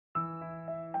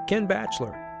Ken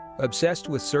Batchelor, obsessed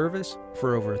with service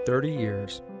for over 30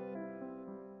 years.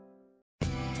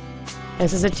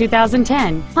 This is a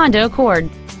 2010 Honda Accord.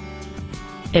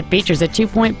 It features a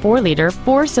 2.4-liter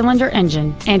four-cylinder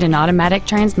engine and an automatic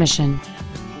transmission.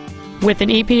 With an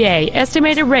EPA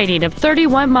estimated rating of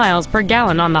 31 miles per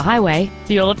gallon on the highway,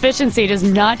 fuel efficiency does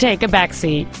not take a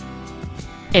backseat.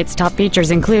 Its top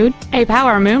features include a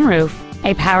power moonroof,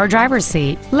 a power driver's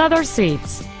seat, leather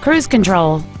seats, cruise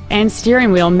control, and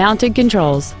steering wheel mounted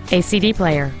controls, a CD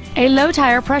player, a low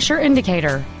tire pressure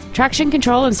indicator, traction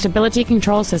control and stability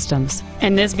control systems,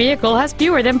 and this vehicle has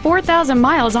fewer than 4,000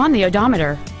 miles on the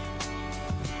odometer.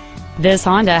 This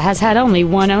Honda has had only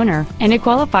one owner, and it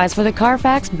qualifies for the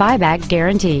Carfax buyback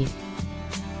guarantee.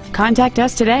 Contact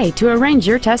us today to arrange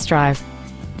your test drive.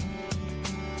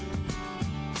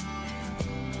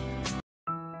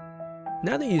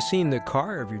 Now that you've seen the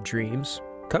car of your dreams,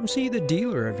 come see the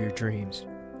dealer of your dreams,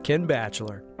 Ken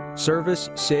Batchelor. Service,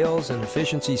 sales, and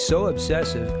efficiency so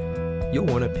obsessive, you'll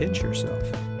want to pinch yourself.